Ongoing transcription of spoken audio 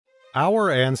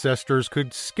Our ancestors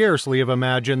could scarcely have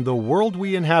imagined the world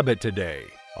we inhabit today,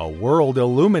 a world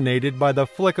illuminated by the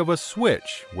flick of a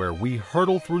switch where we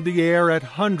hurtle through the air at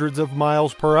hundreds of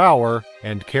miles per hour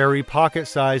and carry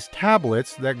pocket-sized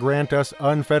tablets that grant us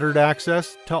unfettered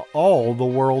access to all the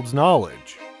world's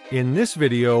knowledge. In this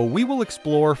video, we will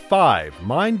explore 5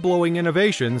 mind-blowing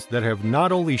innovations that have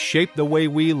not only shaped the way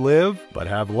we live, but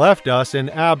have left us in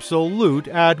absolute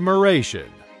admiration.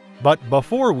 But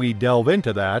before we delve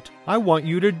into that, I want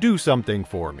you to do something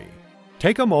for me.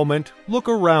 Take a moment, look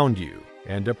around you,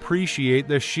 and appreciate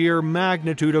the sheer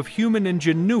magnitude of human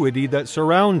ingenuity that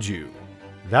surrounds you.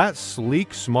 That sleek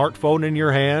smartphone in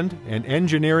your hand, an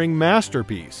engineering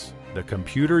masterpiece. The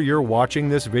computer you're watching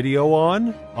this video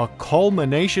on, a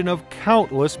culmination of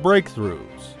countless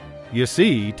breakthroughs. You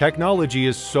see, technology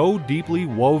is so deeply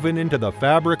woven into the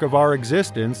fabric of our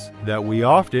existence that we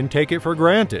often take it for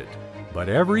granted. But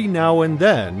every now and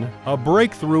then, a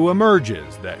breakthrough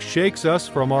emerges that shakes us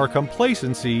from our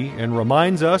complacency and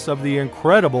reminds us of the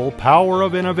incredible power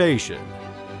of innovation.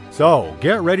 So,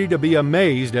 get ready to be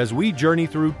amazed as we journey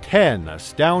through 10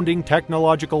 astounding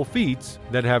technological feats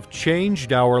that have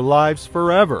changed our lives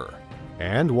forever.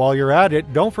 And while you're at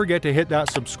it, don't forget to hit that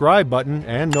subscribe button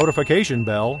and notification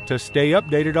bell to stay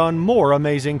updated on more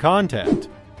amazing content.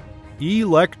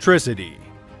 Electricity.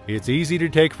 It's easy to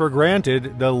take for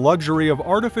granted the luxury of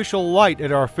artificial light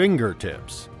at our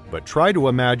fingertips, but try to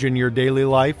imagine your daily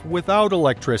life without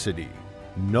electricity.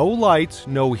 No lights,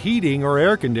 no heating or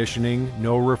air conditioning,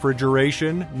 no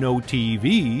refrigeration, no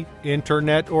TV,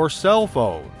 internet or cell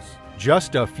phones.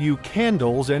 Just a few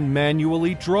candles and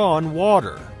manually drawn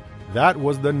water. That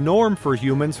was the norm for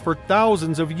humans for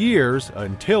thousands of years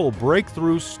until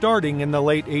breakthroughs starting in the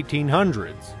late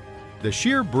 1800s. The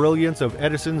sheer brilliance of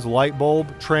Edison's light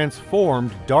bulb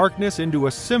transformed darkness into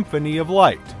a symphony of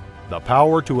light. The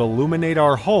power to illuminate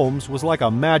our homes was like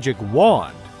a magic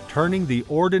wand, turning the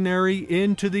ordinary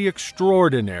into the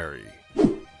extraordinary.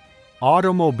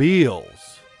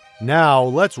 Automobiles. Now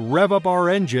let's rev up our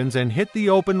engines and hit the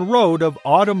open road of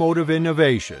automotive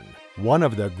innovation, one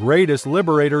of the greatest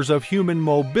liberators of human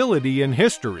mobility in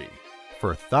history.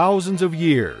 For thousands of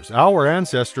years, our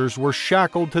ancestors were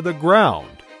shackled to the ground,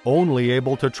 only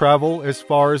able to travel as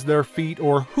far as their feet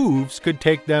or hooves could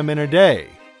take them in a day.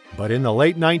 But in the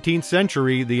late 19th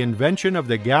century, the invention of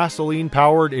the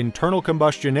gasoline-powered internal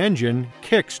combustion engine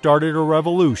kick-started a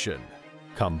revolution.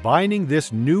 Combining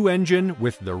this new engine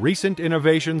with the recent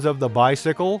innovations of the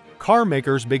bicycle, car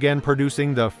makers began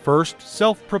producing the first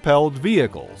self-propelled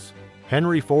vehicles.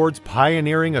 Henry Ford's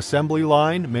pioneering assembly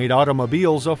line made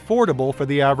automobiles affordable for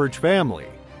the average family.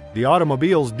 The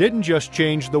automobiles didn't just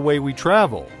change the way we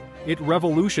travel, it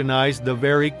revolutionized the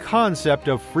very concept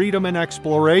of freedom and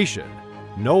exploration.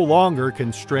 No longer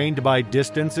constrained by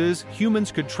distances, humans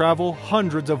could travel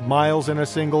hundreds of miles in a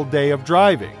single day of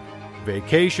driving.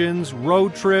 Vacations,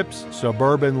 road trips,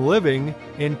 suburban living,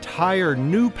 entire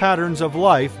new patterns of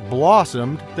life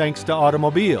blossomed thanks to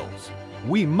automobiles.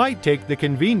 We might take the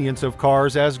convenience of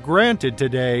cars as granted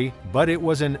today, but it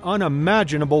was an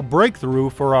unimaginable breakthrough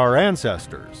for our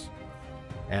ancestors.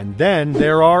 And then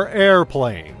there are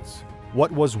airplanes.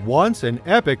 What was once an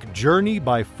epic journey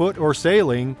by foot or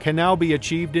sailing can now be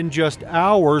achieved in just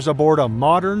hours aboard a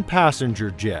modern passenger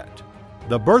jet.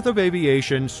 The birth of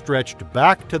aviation stretched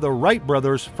back to the Wright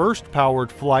brothers' first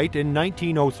powered flight in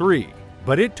 1903.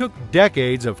 But it took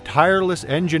decades of tireless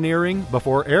engineering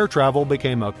before air travel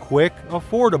became a quick,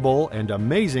 affordable, and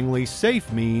amazingly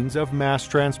safe means of mass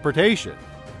transportation.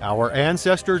 Our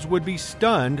ancestors would be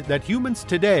stunned that humans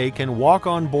today can walk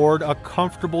on board a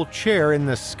comfortable chair in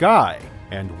the sky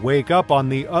and wake up on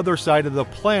the other side of the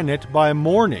planet by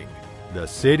morning. The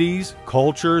cities,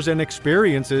 cultures, and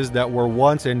experiences that were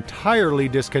once entirely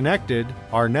disconnected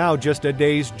are now just a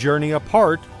day's journey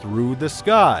apart through the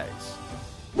skies.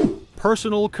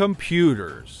 Personal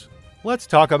computers. Let's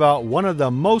talk about one of the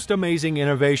most amazing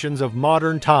innovations of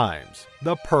modern times,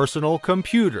 the personal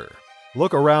computer.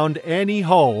 Look around any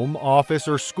home, office,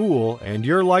 or school, and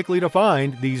you're likely to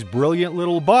find these brilliant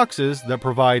little boxes that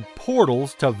provide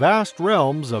portals to vast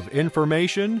realms of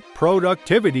information,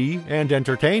 productivity, and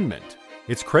entertainment.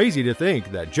 It's crazy to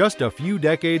think that just a few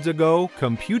decades ago,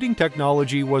 computing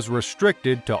technology was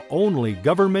restricted to only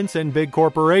governments and big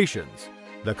corporations.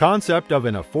 The concept of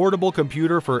an affordable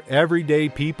computer for everyday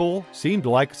people seemed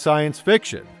like science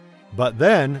fiction. But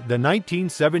then, the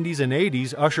 1970s and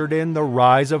 80s ushered in the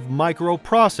rise of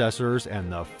microprocessors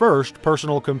and the first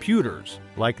personal computers,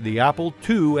 like the Apple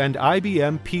II and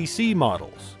IBM PC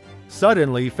models.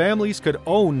 Suddenly, families could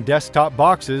own desktop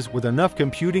boxes with enough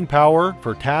computing power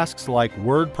for tasks like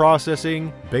word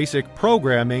processing, basic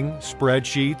programming,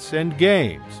 spreadsheets, and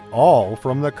games, all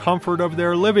from the comfort of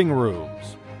their living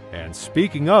rooms. And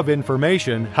speaking of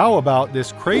information, how about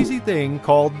this crazy thing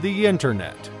called the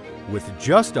Internet? With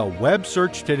just a web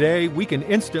search today, we can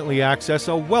instantly access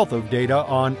a wealth of data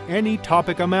on any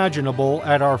topic imaginable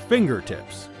at our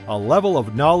fingertips. A level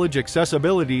of knowledge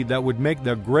accessibility that would make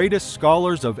the greatest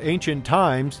scholars of ancient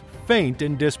times faint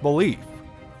in disbelief.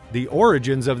 The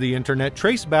origins of the Internet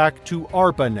trace back to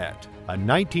ARPANET, a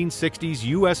 1960s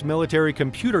US military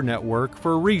computer network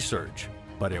for research.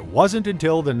 But it wasn't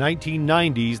until the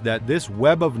 1990s that this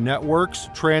web of networks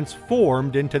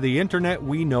transformed into the Internet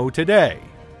we know today.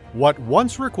 What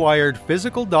once required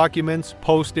physical documents,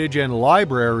 postage, and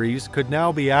libraries could now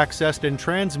be accessed and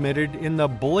transmitted in the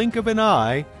blink of an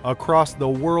eye across the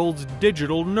world's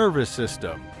digital nervous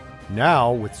system.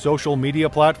 Now, with social media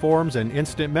platforms and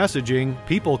instant messaging,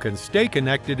 people can stay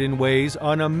connected in ways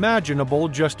unimaginable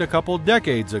just a couple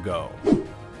decades ago.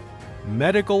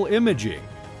 Medical imaging.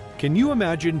 Can you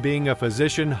imagine being a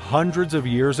physician hundreds of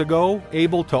years ago,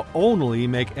 able to only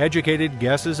make educated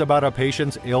guesses about a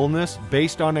patient's illness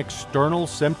based on external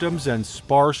symptoms and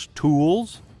sparse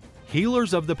tools?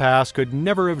 Healers of the past could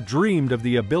never have dreamed of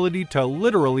the ability to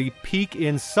literally peek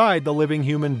inside the living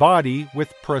human body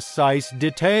with precise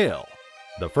detail.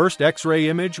 The first X-ray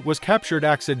image was captured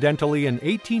accidentally in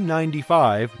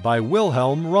 1895 by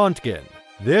Wilhelm Röntgen.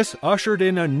 This ushered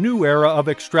in a new era of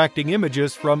extracting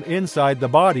images from inside the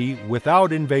body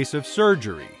without invasive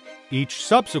surgery. Each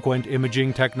subsequent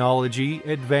imaging technology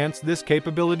advanced this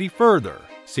capability further.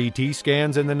 CT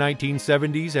scans in the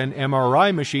 1970s and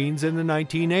MRI machines in the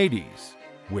 1980s.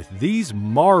 With these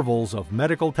marvels of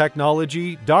medical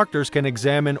technology, doctors can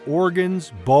examine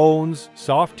organs, bones,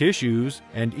 soft tissues,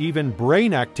 and even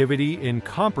brain activity in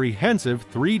comprehensive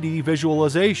 3D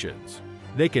visualizations.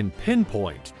 They can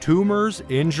pinpoint tumors,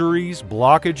 injuries,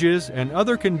 blockages, and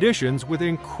other conditions with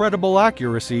incredible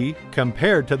accuracy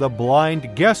compared to the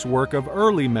blind guesswork of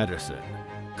early medicine.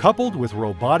 Coupled with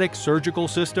robotic surgical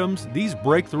systems, these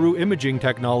breakthrough imaging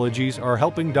technologies are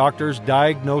helping doctors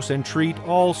diagnose and treat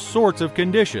all sorts of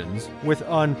conditions with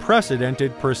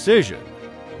unprecedented precision.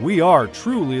 We are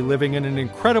truly living in an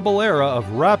incredible era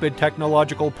of rapid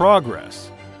technological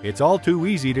progress. It's all too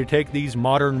easy to take these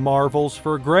modern marvels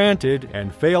for granted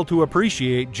and fail to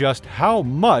appreciate just how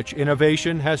much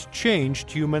innovation has changed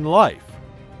human life.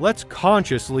 Let's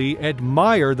consciously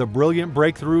admire the brilliant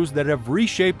breakthroughs that have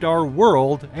reshaped our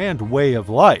world and way of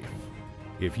life.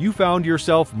 If you found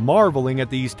yourself marveling at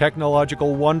these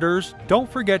technological wonders,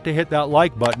 don't forget to hit that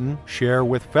like button, share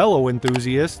with fellow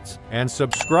enthusiasts, and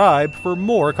subscribe for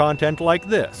more content like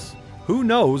this. Who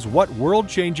knows what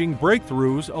world-changing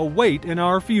breakthroughs await in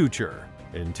our future?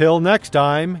 Until next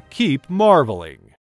time, keep marveling.